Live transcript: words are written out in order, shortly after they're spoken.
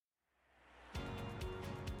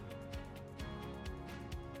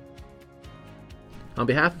On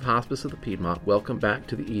behalf of Hospice of the Piedmont, welcome back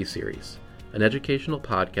to the E-Series, an educational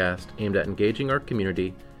podcast aimed at engaging our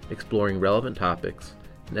community, exploring relevant topics,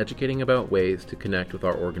 and educating about ways to connect with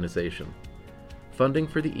our organization. Funding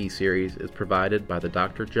for the E-Series is provided by the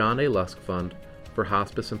Dr. John A. Lusk Fund for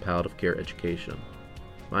Hospice and Palliative Care Education.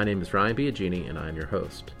 My name is Ryan Biagini, and I am your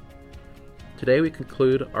host. Today we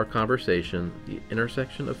conclude our conversation, The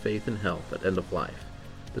Intersection of Faith and Health at End of Life,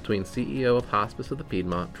 between CEO of Hospice of the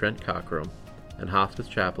Piedmont, Trent Cockrum, and Hospice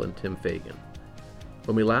Chaplain Tim Fagan.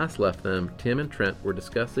 When we last left them, Tim and Trent were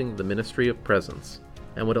discussing the ministry of presence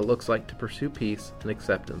and what it looks like to pursue peace and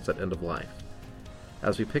acceptance at end of life.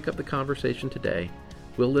 As we pick up the conversation today,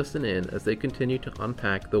 we'll listen in as they continue to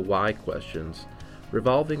unpack the why questions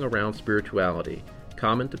revolving around spirituality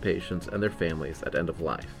common to patients and their families at end of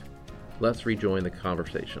life. Let's rejoin the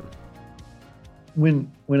conversation.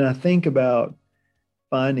 When I think about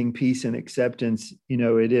finding peace and acceptance,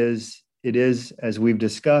 it is, as we've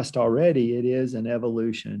discussed already, it is an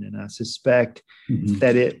evolution. And I suspect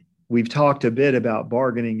that we've talked a bit about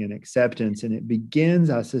bargaining and acceptance, and it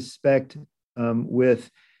begins, I suspect,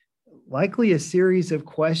 with likely a series of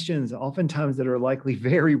questions, oftentimes that are likely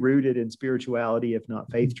very rooted in spirituality, if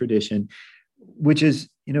not faith tradition, which is,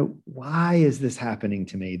 why is this happening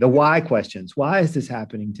to me? The why questions. Why is this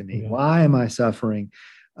happening to me? Yeah. Why am I suffering?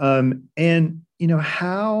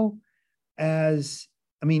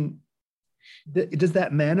 Does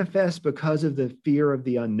that manifest because of the fear of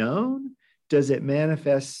the unknown? Does it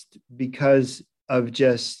manifest because of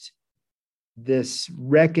just this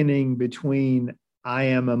reckoning between I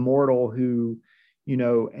am a mortal who,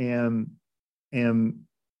 am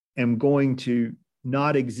going to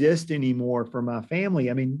not exist anymore for my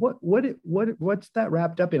family? I mean, what's that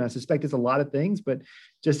wrapped up in? I suspect it's a lot of things, but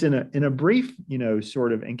just in a brief,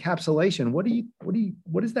 sort of encapsulation,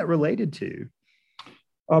 what is that related to?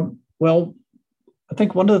 Well, I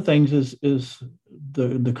think one of the things is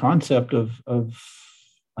the concept of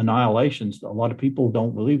annihilations. A lot of people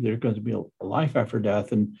don't believe there's going to be a life after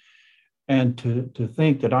death, and to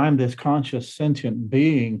think that I'm this conscious sentient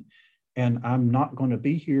being and I'm not going to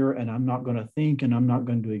be here and I'm not going to think and I'm not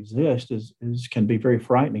going to exist can be very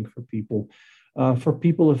frightening for people. For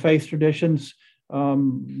people of faith traditions,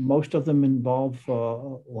 most of them involve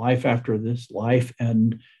life after this life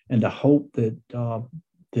and a hope that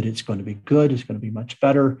it's going to be good, it's going to be much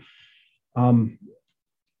better.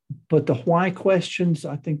 But the why questions,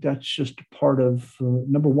 I think that's just part of,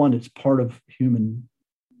 number one, it's part of human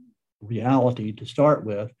reality to start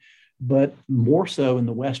with, but more so in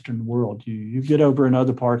the Western world. You get over in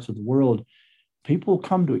other parts of the world, people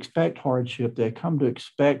come to expect hardship, they come to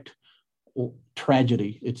expect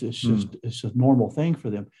tragedy. It's a normal thing for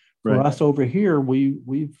them. For Right. us over here, we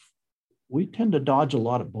tend to dodge a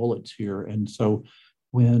lot of bullets here. And so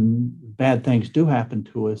when bad things do happen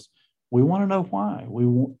to us, we want to know why.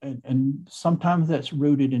 And sometimes that's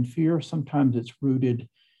rooted in fear. Sometimes it's rooted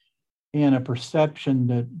in a perception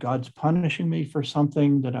that God's punishing me for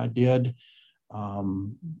something that I did.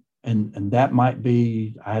 And that might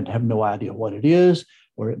be, I have no idea what it is,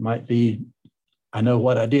 or it might be, I know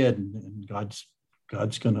what I did and God's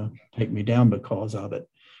going to take me down because of it.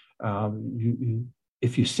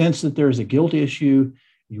 If you sense that there's a guilt issue,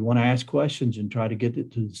 you want to ask questions and try to get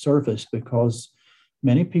it to the surface, because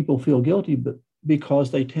many people feel guilty, but because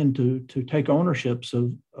they tend to take ownerships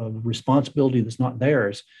of responsibility that's not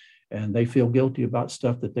theirs, and they feel guilty about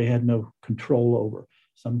stuff that they had no control over.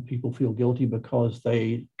 Some people feel guilty because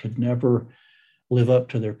they could never live up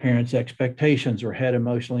to their parents' expectations or had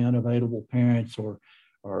emotionally unavailable parents or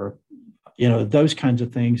those kinds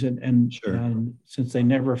of things. And since they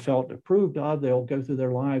never felt approved of, they'll go through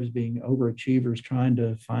their lives being overachievers, trying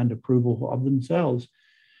to find approval of themselves.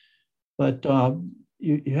 But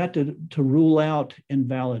you have to rule out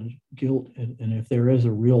invalid guilt. And if there is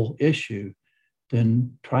a real issue,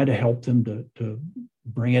 then try to help them to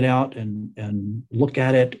bring it out and look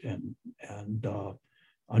at it and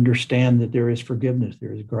understand that there is forgiveness,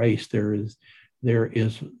 there is grace, there is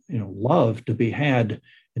love to be had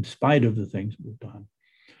in spite of the things we've done.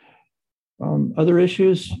 Other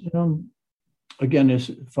issues, again,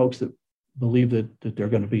 is folks that believe that they're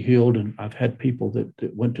going to be healed. And I've had people that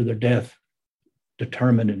went to their death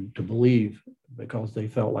determined and to believe, because they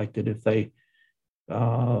felt like that if they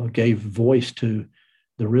gave voice to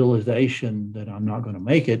the realization that I'm not going to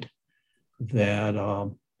make it, that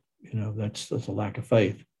that's a lack of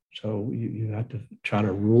faith. So you have to try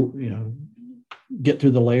to get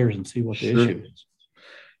through the layers and see what the issue is.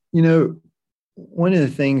 One of the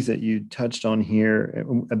things that you touched on here,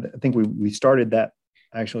 I think we started that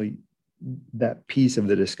piece of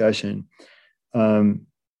the discussion.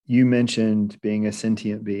 you mentioned being a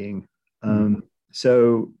sentient being.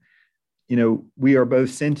 So, we are both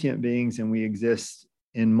sentient beings and we exist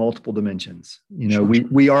in multiple dimensions.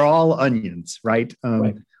 We are all onions, right?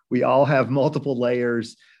 Right. We all have multiple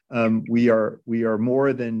layers. We are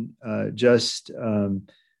more than just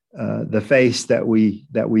the face that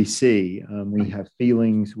we see. We have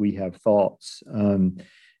feelings, we have thoughts,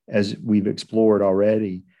 as we've explored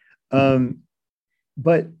already.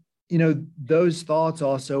 But those thoughts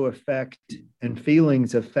also affect, and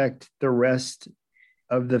feelings affect, the rest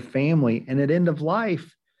of the family. And at end of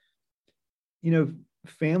life,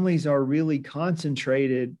 families are really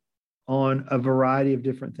concentrated on a variety of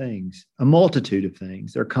different things, a multitude of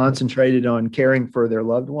things. They're concentrated on caring for their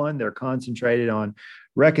loved one. They're concentrated on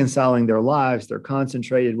reconciling their lives. They're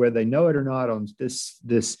concentrated, whether they know it or not, on this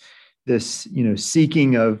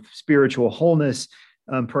seeking of spiritual wholeness.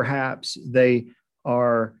 Perhaps they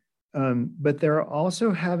are, but they're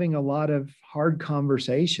also having a lot of hard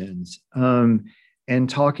conversations, and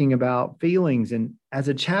talking about feelings. And as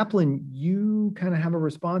a chaplain, you kind of have a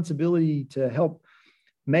responsibility to help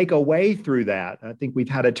make a way through that. I think we've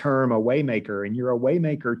had a term, a waymaker, and you're a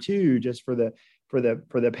waymaker too, just for the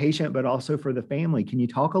patient, but also for the family. Can you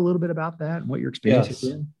talk a little bit about that and what your experience has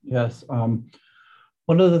been? Yes.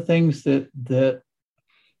 One of the things that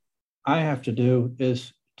I have to do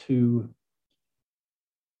is to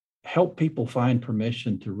help people find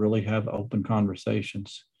permission to really have open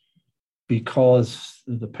conversations, because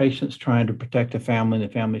the patient's trying to protect the family, and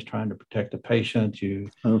the family's trying to protect the patient.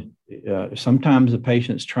 Sometimes the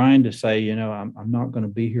patient's trying to say, I'm not going to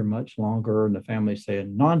be here much longer, and the family's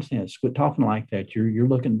saying, nonsense, quit talking like that. You're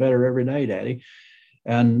looking better every day, Daddy.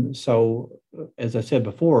 And so, as I said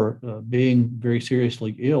before, being very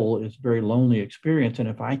seriously ill is a very lonely experience. And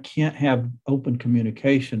if I can't have open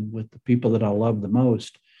communication with the people that I love the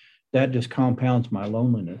most, that just compounds my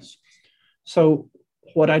loneliness. So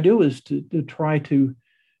what I do is to try to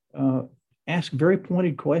ask very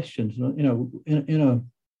pointed questions, in a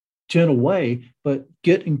gentle way, but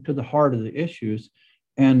getting to the heart of the issues,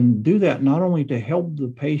 and do that not only to help the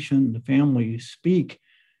patient, the family speak,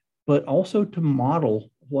 but also to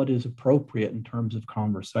model what is appropriate in terms of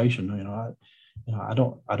conversation. I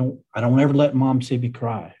don't ever let mom see me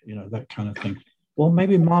cry, that kind of thing. Well,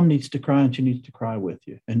 maybe mom needs to cry and she needs to cry with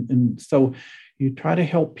you. And so you try to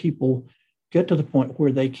help people get to the point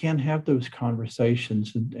where they can have those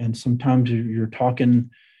conversations. And sometimes you're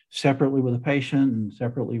talking separately with a patient and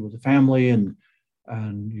separately with the family, and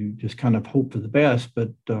you just kind of hope for the best.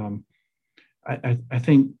 But I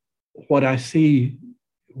think what I see,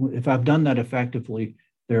 if I've done that effectively,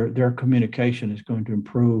 their communication is going to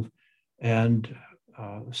improve. And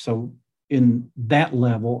so in that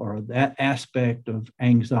level, or that aspect of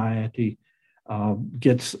anxiety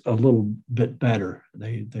gets a little bit better.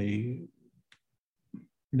 Then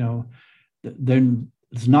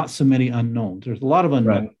there's not so many unknowns. There's a lot of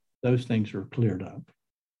unknowns. Right. Those things are cleared up.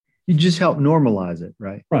 You just help normalize it,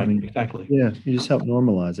 right? Right, exactly. Yeah, you just help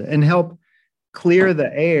normalize it and help clear the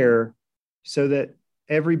air so that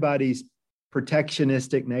everybody's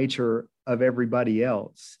protectionistic nature of everybody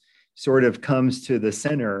else sort of comes to the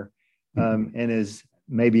center, and is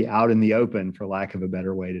maybe out in the open, for lack of a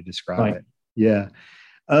better way to describe it. Yeah.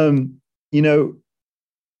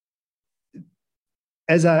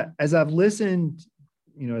 As I've listened,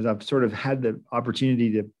 as I've sort of had the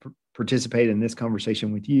opportunity to participate in this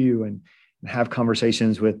conversation with you and have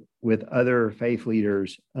conversations with other faith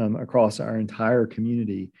leaders across our entire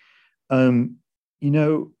community, I'm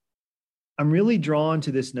really drawn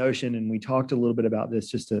to this notion, and we talked a little bit about this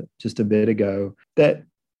just a bit ago, that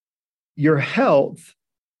your health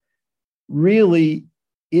really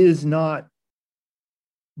is not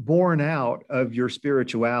born out of your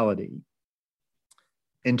spirituality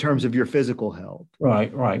in terms of your physical health.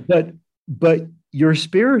 Right. But your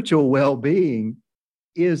spiritual well-being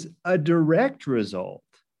is a direct result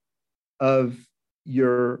of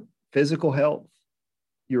your physical health,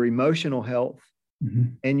 your emotional health,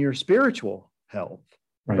 and your spiritual health,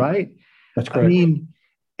 right? That's correct. I mean,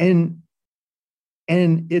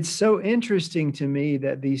 and it's so interesting to me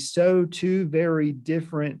that these two very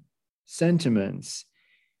different sentiments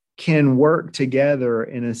can work together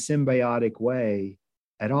in a symbiotic way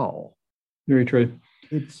at all. Very true.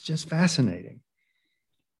 It's just fascinating.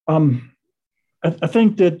 I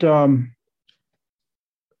think that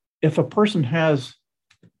if a person has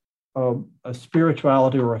a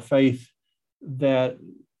spirituality or a faith that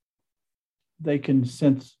they can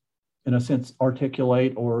sense, in a sense,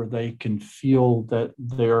 articulate, or they can feel that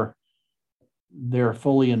they're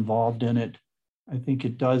fully involved in it, I think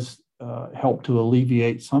it does help to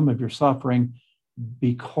alleviate some of your suffering.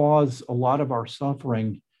 because a lot of our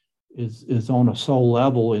suffering is on a soul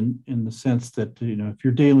level in the sense that, if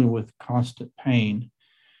you're dealing with constant pain,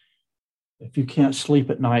 if you can't sleep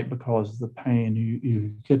at night because of the pain,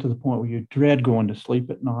 you get to the point where you dread going to sleep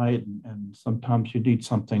at night, and sometimes you need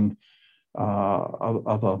something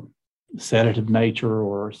of a sedative nature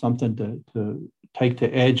or something to take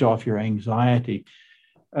the edge off your anxiety.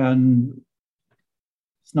 And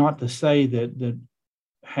it's not to say that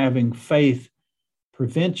having faith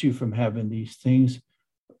prevents you from having these things,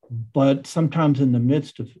 but sometimes in the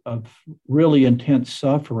midst of really intense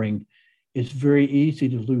suffering, it's very easy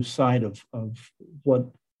to lose sight of what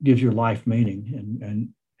gives your life meaning and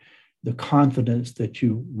the confidence that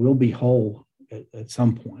you will be whole at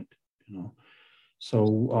some point,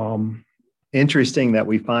 So interesting that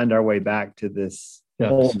we find our way back to this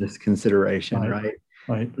wholeness consideration, right?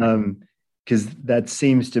 Right. Because that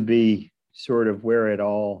seems to be sort of where it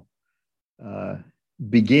all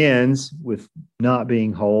begins, with not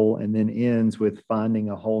being whole, and then ends with finding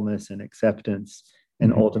a wholeness and acceptance,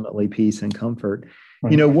 and ultimately peace and comfort.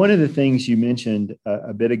 Right. One of the things you mentioned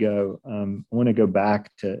a bit ago, I want to go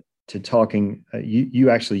back to talking. You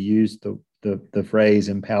actually used the phrase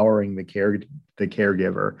empowering the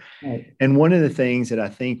caregiver. Right. And one of the things that I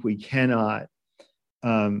think we cannot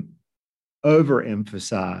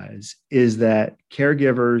overemphasize is that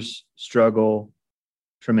caregivers struggle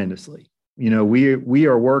tremendously. We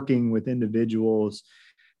are working with individuals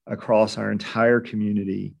across our entire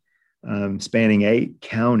community, spanning 8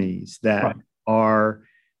 counties that are,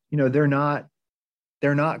 they're not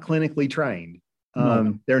clinically trained.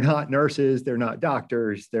 They're not nurses, they're not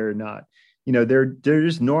doctors, they're not, they're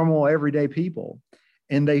just normal everyday people.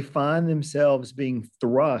 And they find themselves being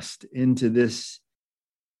thrust into this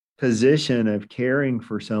position of caring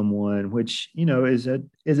for someone, which, is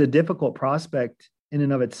a difficult prospect in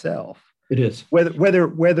and of itself. It is.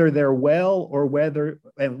 Whether they're well, or whether,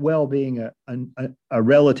 and well being a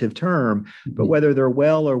relative term, but whether they're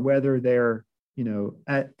well or whether they're,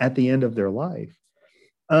 at the end of their life.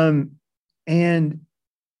 And, that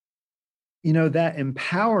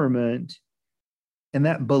empowerment and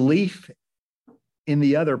that belief in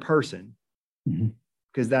the other person,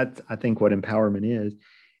 because that's, I think, what empowerment is.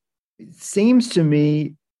 It seems to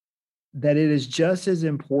me that it is just as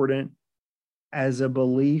important as a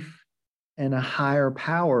belief and a higher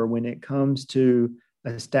power when it comes to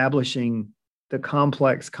establishing the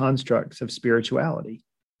complex constructs of spirituality.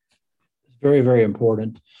 It's very, very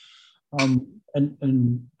important. And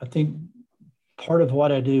I think part of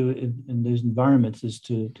what I do in these environments is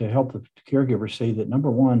to help the caregiver see that, number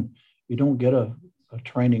one, you don't get a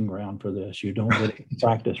training round for this. You don't get a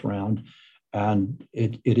practice round. And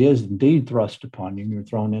it is indeed thrust upon you. You're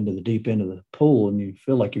thrown into the deep end of the pool and you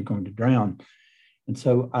feel like you're going to drown. And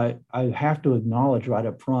so I have to acknowledge right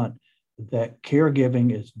up front that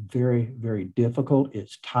caregiving is very, very difficult.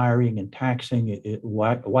 It's tiring and taxing. It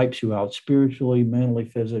wipes you out spiritually, mentally,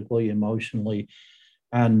 physically, emotionally.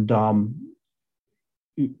 And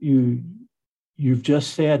you've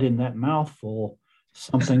just said in that mouthful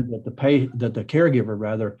something that the caregiver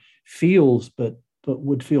rather feels, but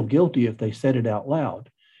would feel guilty if they said it out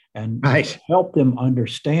loud. And help them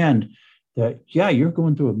understand that, yeah, you're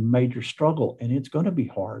going through a major struggle and it's going to be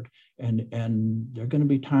hard. And there are going to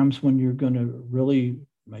be times when you're going to really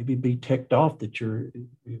maybe be ticked off that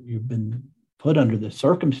you've been put under this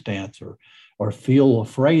circumstance, or feel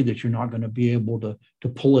afraid that you're not going to be able to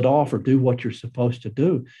pull it off or do what you're supposed to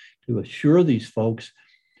do, to assure these folks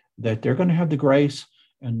that they're going to have the grace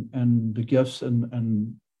and the gifts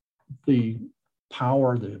and the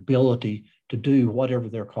power, the ability to do whatever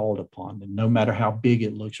they're called upon. And no matter how big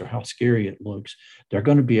it looks or how scary it looks, they're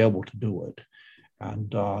going to be able to do it.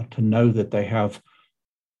 And to know that they have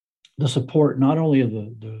the support, not only of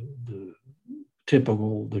the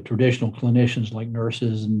traditional clinicians like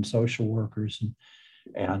nurses and social workers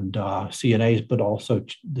and CNAs, but also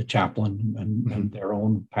the chaplain and their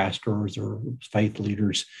own pastors or faith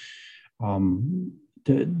leaders.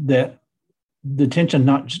 That the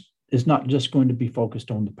attention is not just going to be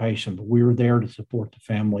focused on the patient, but we're there to support the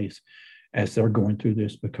families as they're going through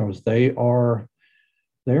this, because they're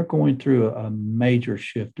going through a major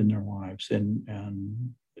shift in their lives,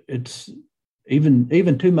 and it's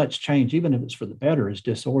even too much change, even if it's for the better, is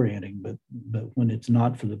disorienting. But when it's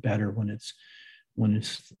not for the better, when it's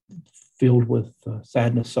filled with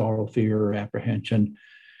sadness, sorrow, fear, apprehension,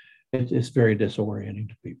 it's very disorienting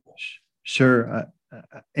to people. Sure,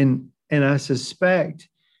 and I suspect,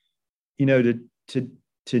 to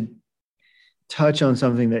touch on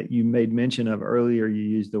something that you made mention of earlier, you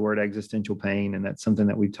used the word existential pain, and that's something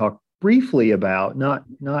that we've talked briefly about, not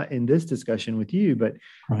in this discussion with you, but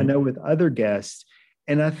I know with other guests.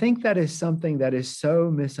 And I think that is something that is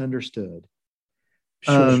so misunderstood.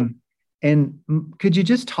 Sure. And could you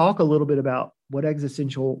just talk a little bit about what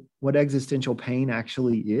existential pain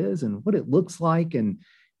actually is and what it looks like, and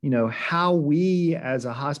how we as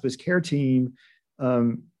a hospice care team,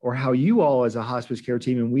 or how you all as a hospice care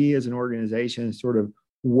team and we as an organization sort of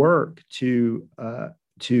work to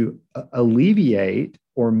alleviate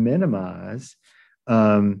or minimize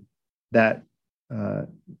that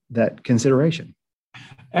consideration.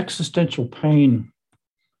 Existential pain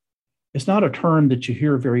is not a term that you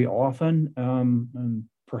hear very often, and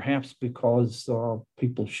perhaps because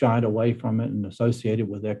people shied away from it and associated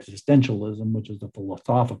with existentialism, which is a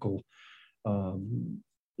philosophical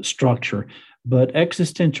structure. But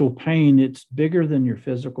existential pain, it's bigger than your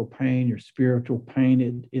physical pain, your spiritual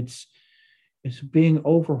pain. It's being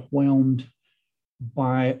overwhelmed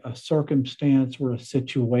by a circumstance or a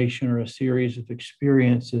situation or a series of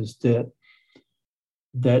experiences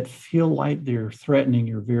that feel like they're threatening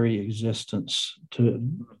your very existence, to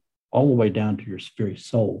all the way down to your very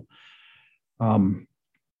soul.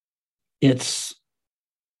 It's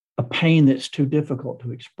a pain that's too difficult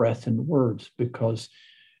to express in words because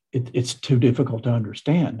it's too difficult to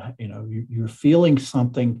understand. You're feeling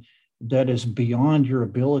something that is beyond your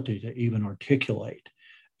ability to even articulate.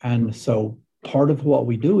 And so part of what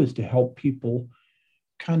we do is to help people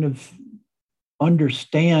kind of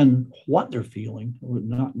understand what they're feeling.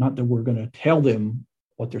 Not that we're going to tell them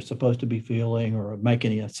what they're supposed to be feeling or make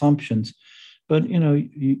any assumptions, but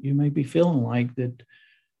you may be feeling like that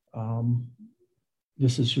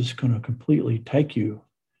this is just going to completely take you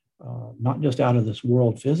not just out of this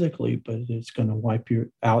world physically, but it's going to wipe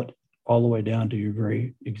you out all the way down to your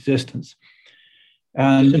very existence.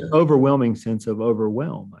 And an overwhelming sense of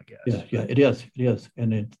overwhelm, I guess. Yeah, it is,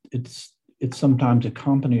 and it's sometimes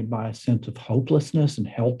accompanied by a sense of hopelessness and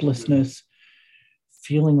helplessness,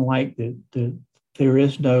 feeling like that there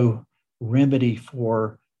is no remedy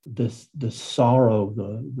for this sorrow,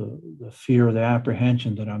 the fear, the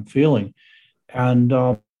apprehension that I'm feeling. And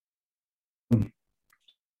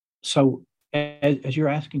so as you're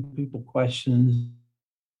asking people questions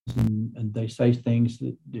and they say things,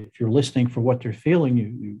 that if you're listening for what they're feeling,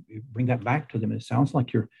 you bring that back to them. It sounds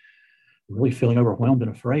like you're really feeling overwhelmed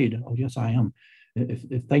and afraid. Oh, yes, I am.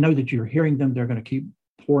 If they know that you're hearing them, they're going to keep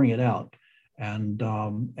pouring it out. And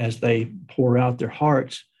as they pour out their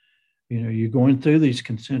hearts, you're going through these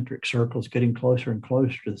concentric circles, getting closer and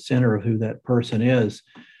closer to the center of who that person is.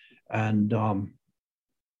 And,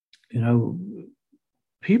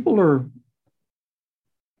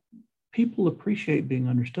 people appreciate being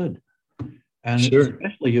understood. And sure.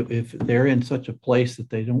 Especially if they're in such a place that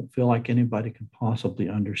they don't feel like anybody can possibly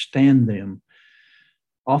understand them.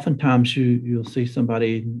 Oftentimes you'll see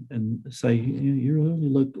somebody and say, you really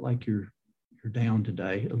look like you're down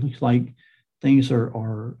today. It looks like things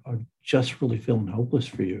are just really feeling hopeless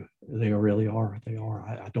for you. They really are. They are.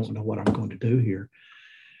 I don't know what I'm going to do here.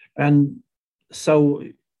 And so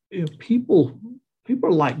people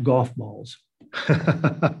are like golf balls.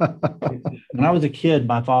 When I was a kid,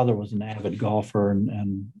 my father was an avid golfer,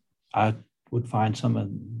 and I would find some of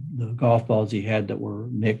the golf balls he had that were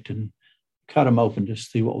nicked and cut them open just to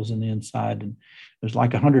see what was in the inside. And there's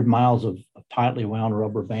like 100 miles of tightly wound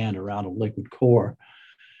rubber band around a liquid core.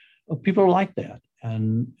 Well, people are like that.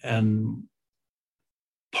 And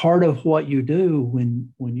part of what you do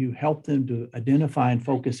when you help them to identify and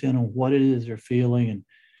focus in on what it is they're feeling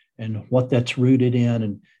and what that's rooted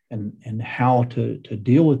in and how to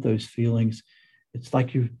deal with those feelings, it's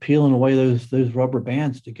like you're peeling away those rubber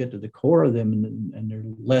bands to get to the core of them, and they're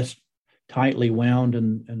less tightly wound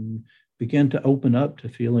and begin to open up to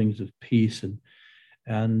feelings of peace and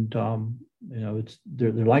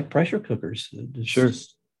they're like pressure cookers. Sure.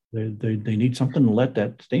 They need something to let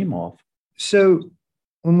that steam off. So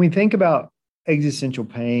when we think about existential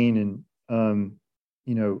pain and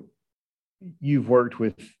you've worked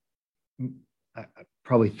with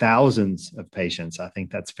probably thousands of patients. I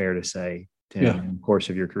think that's fair to say, Tim, in the course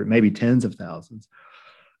of your career, maybe tens of thousands.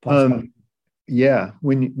 Yeah.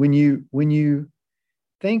 When you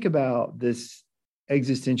think about this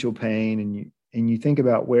existential pain and you think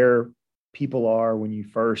about where people are when you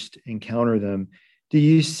first encounter them, do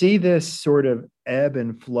you see this sort of ebb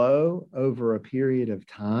and flow over a period of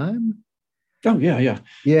time? Oh, yeah.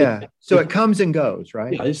 Yeah. So it comes and goes,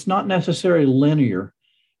 right? Yeah, it's not necessarily linear.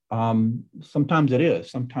 Sometimes it is.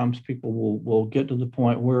 Sometimes people will get to the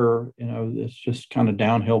point where, it's just kind of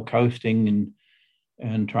downhill coasting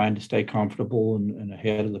and trying to stay comfortable and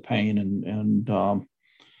ahead of the pain. And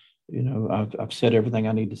I've said everything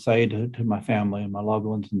I need to say to my family and my loved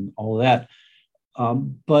ones and all of that.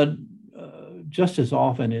 But just as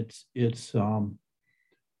often, it's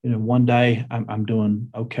one day I'm doing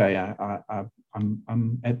okay.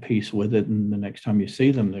 I'm at peace with it, and the next time you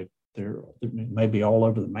see them, they're maybe all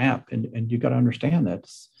over the map, and you got to understand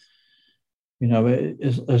that's,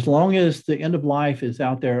 as long as the end of life is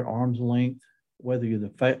out there at arm's length, whether you're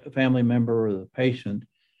the family member or the patient,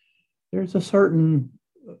 there's a certain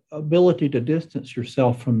ability to distance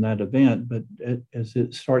yourself from that event. But as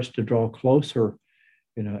it starts to draw closer,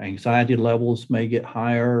 anxiety levels may get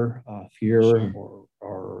higher, fear Sure.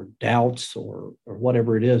 or doubts or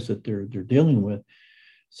whatever it is that they're dealing with.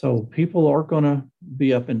 So people are going to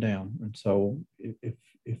be up and down. And so if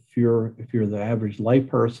you're the average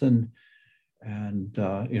layperson, and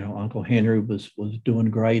Uncle Henry was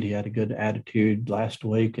doing great, he had a good attitude last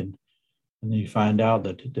week, and then you find out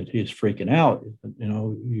that he's freaking out.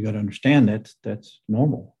 You got to understand that's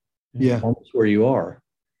normal. Yeah, Almost where you are.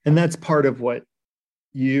 And that's part of what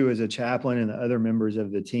you as a chaplain and the other members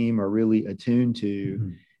of the team are really attuned to, Mm-hmm.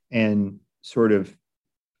 and sort of,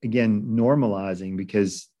 again, normalizing,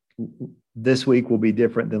 because this week will be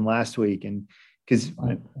different than last week. And because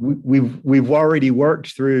Right. we've already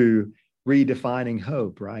worked through redefining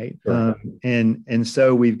hope, right? Sure. And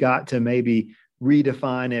so we've got to maybe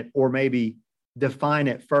redefine it, or maybe define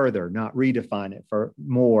it further, not redefine it for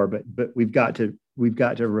more, but we've got to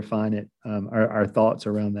refine it, our thoughts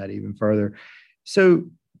around that even further. So,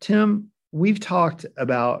 Tim, we've talked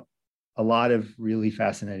about a lot of really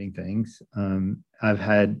fascinating things. I've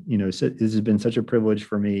had, this has been such a privilege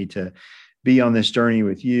for me to be on this journey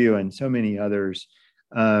with you and so many others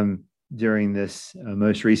during this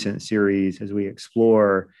most recent series, as we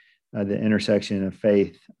explore the intersection of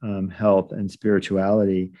faith, health, and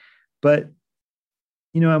spirituality. But,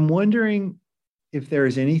 I'm wondering if there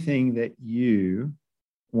is anything that you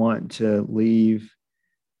want to leave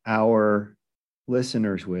our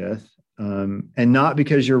listeners with, and not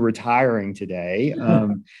because you're retiring today,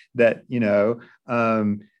 but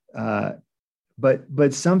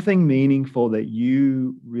something meaningful that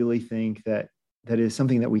you really think that is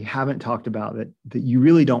something that we haven't talked about, that you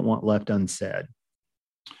really don't want left unsaid.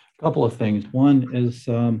 A couple of things. One is,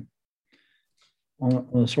 on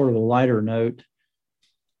a sort of a lighter note,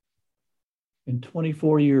 in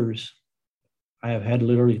 24 years, I have had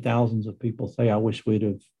literally thousands of people say, I wish we'd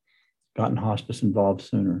have gotten hospice involved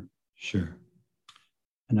sooner. Sure.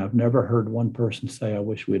 And I've never heard one person say, I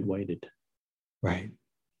wish we'd waited. Right.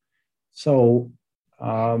 So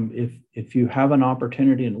if you have an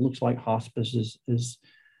opportunity and it looks like hospice is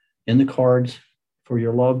in the cards for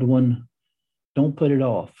your loved one, don't put it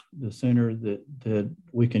off. The sooner that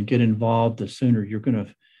we can get involved, the sooner you're going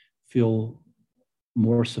to feel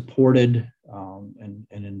more supported, and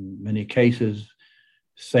in many cases,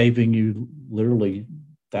 saving you literally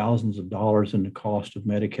thousands of dollars in the cost of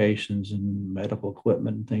medications and medical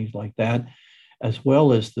equipment and things like that, as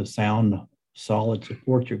well as the sound, solid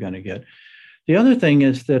support you're going to get. The other thing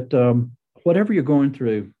is that whatever you're going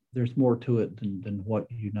through, there's more to it than what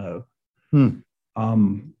you know.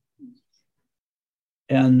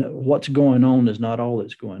 And what's going on is not all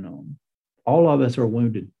that's going on. All of us are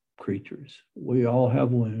wounded creatures. We all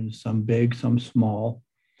have wounds, some big, some small.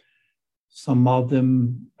 Some of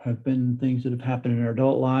them have been things that have happened in our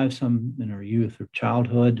adult lives, some in our youth or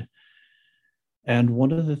childhood. And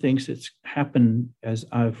one of the things that's happened as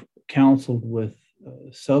I've counseled with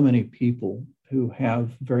so many people who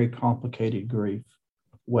have very complicated grief,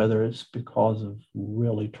 whether it's because of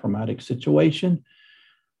really traumatic situation,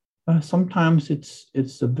 sometimes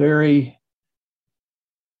it's a very,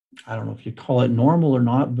 I don't know if you call it normal or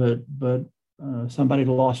not, but somebody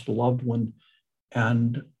lost a loved one,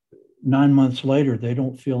 and 9 months later, they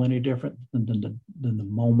don't feel any different than the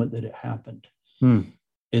moment that it happened.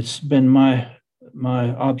 It's been my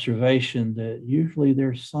observation that usually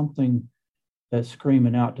there's something that's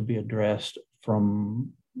screaming out to be addressed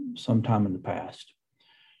from some time in the past.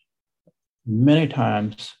 Many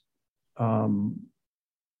times, I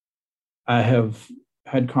have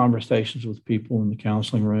had conversations with people in the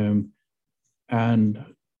counseling room, and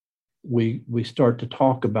we start to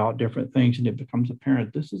talk about different things, and it becomes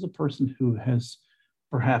apparent this is a person who has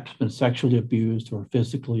perhaps been sexually abused or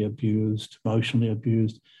physically abused, emotionally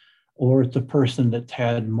abused, or it's a person that's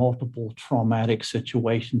had multiple traumatic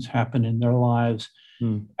situations happen in their lives.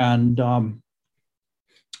 And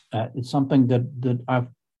it's something that I've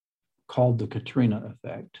called the Katrina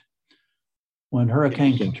effect. When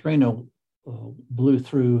Hurricane Katrina blew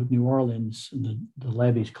through New Orleans and the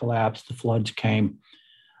levees collapsed, the floods came,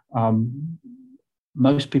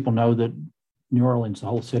 most people know that New Orleans, the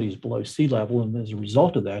whole city is below sea level. And as a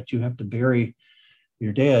result of that, you have to bury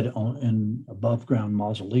your dead in above ground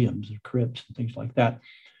mausoleums or crypts and things like that.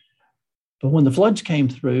 But when the floods came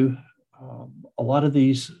through, a lot of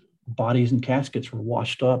these bodies and caskets were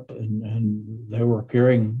washed up, and they were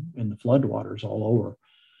appearing in the floodwaters all over.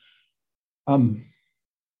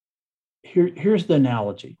 Here's the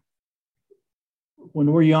analogy.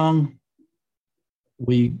 When we're young,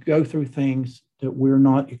 we go through things that we're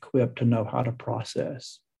not equipped to know how to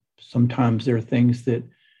process. Sometimes there are things that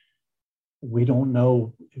we don't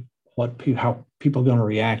know how people are going to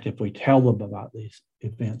react if we tell them about these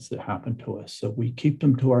events that happen to us. So we keep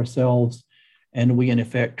them to ourselves, and we, in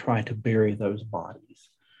effect, try to bury those bodies.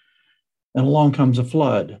 And along comes a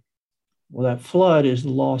flood. Well, that flood is the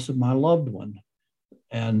loss of my loved one.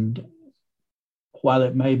 And while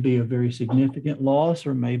it may be a very significant loss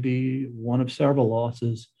or maybe one of several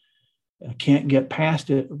losses, I can't get past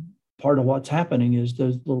it. Part of what's happening is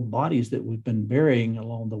those little bodies that we've been burying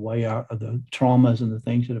along the way, the traumas and the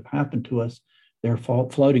things that have happened to us, they're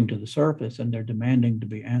floating to the surface and they're demanding to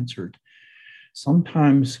be answered.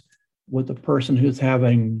 Sometimes with a person who's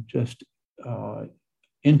having just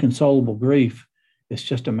inconsolable grief, it's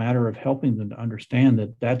just a matter of helping them to understand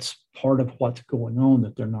that that's part of what's going on,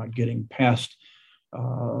 that they're not getting past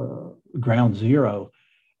ground zero.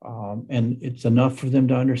 And it's enough for them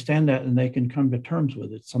to understand that, and they can come to terms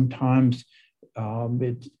with it. Sometimes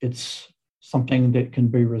it's something that can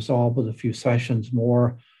be resolved with a few sessions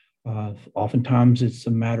more. Oftentimes it's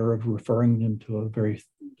a matter of referring them to a very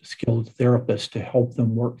skilled therapist to help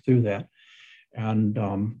them work through that.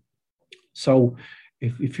 And so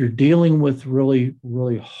if you're dealing with really,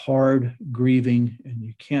 really hard grieving and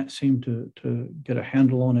you can't seem to get a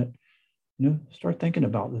handle on it, start thinking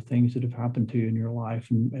about the things that have happened to you in your life,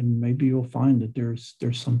 and maybe you'll find that there's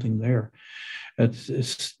something there.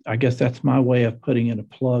 I guess that's my way of putting in a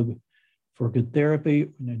plug for good therapy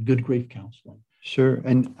and good grief counseling. Sure.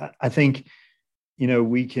 And I think,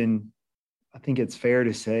 I think it's fair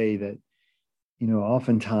to say that,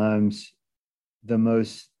 oftentimes the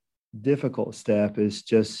most difficult step is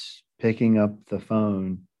just picking up the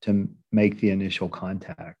phone to make the initial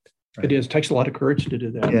contact. Right? It takes a lot of courage to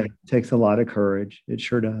do that. Yeah, it takes a lot of courage. It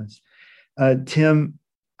sure does. Tim,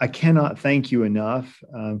 I cannot thank you enough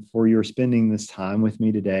for your spending this time with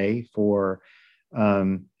me today, for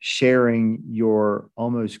sharing your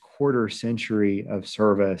almost quarter century of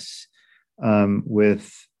service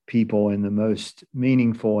with people in the most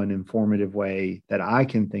meaningful and informative way that I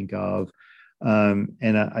can think of.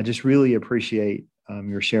 And I just really appreciate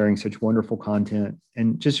your sharing such wonderful content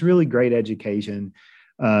and just really great education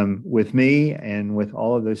with me and with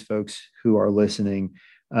all of those folks who are listening.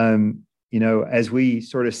 As we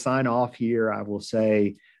sort of sign off here, I will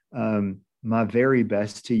say my very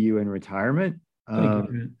best to you in retirement.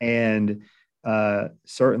 And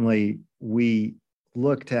certainly we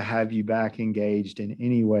look to have you back engaged in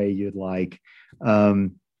any way you'd like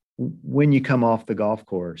when you come off the golf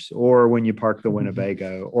course, or when you park the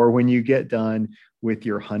Winnebago, or when you get done with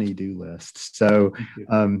your honey-do list. So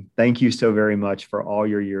thank you so very much for all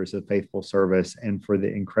your years of faithful service and for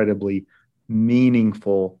the incredibly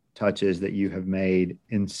meaningful touches that you have made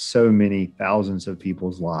in so many thousands of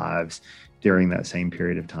people's lives during that same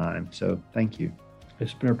period of time. So thank you.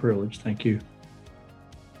 It's been a privilege. Thank you.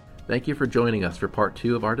 Thank you for joining us for part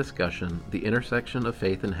 2 of our discussion, The Intersection of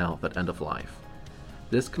Faith and Health at End of Life.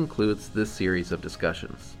 This concludes this series of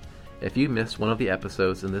discussions. If you missed one of the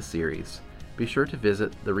episodes in this series, be sure to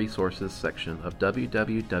visit the resources section of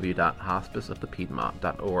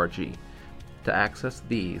www.hospiceofthepiedmont.org to access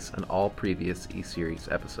these and all previous E-Series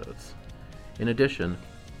episodes. In addition,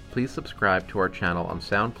 please subscribe to our channel on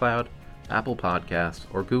SoundCloud, Apple Podcasts,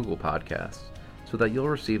 or Google Podcasts so that you'll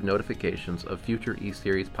receive notifications of future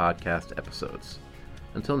E-Series podcast episodes.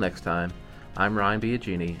 Until next time, I'm Ryan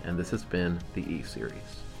Biagini, and this has been the E-Series.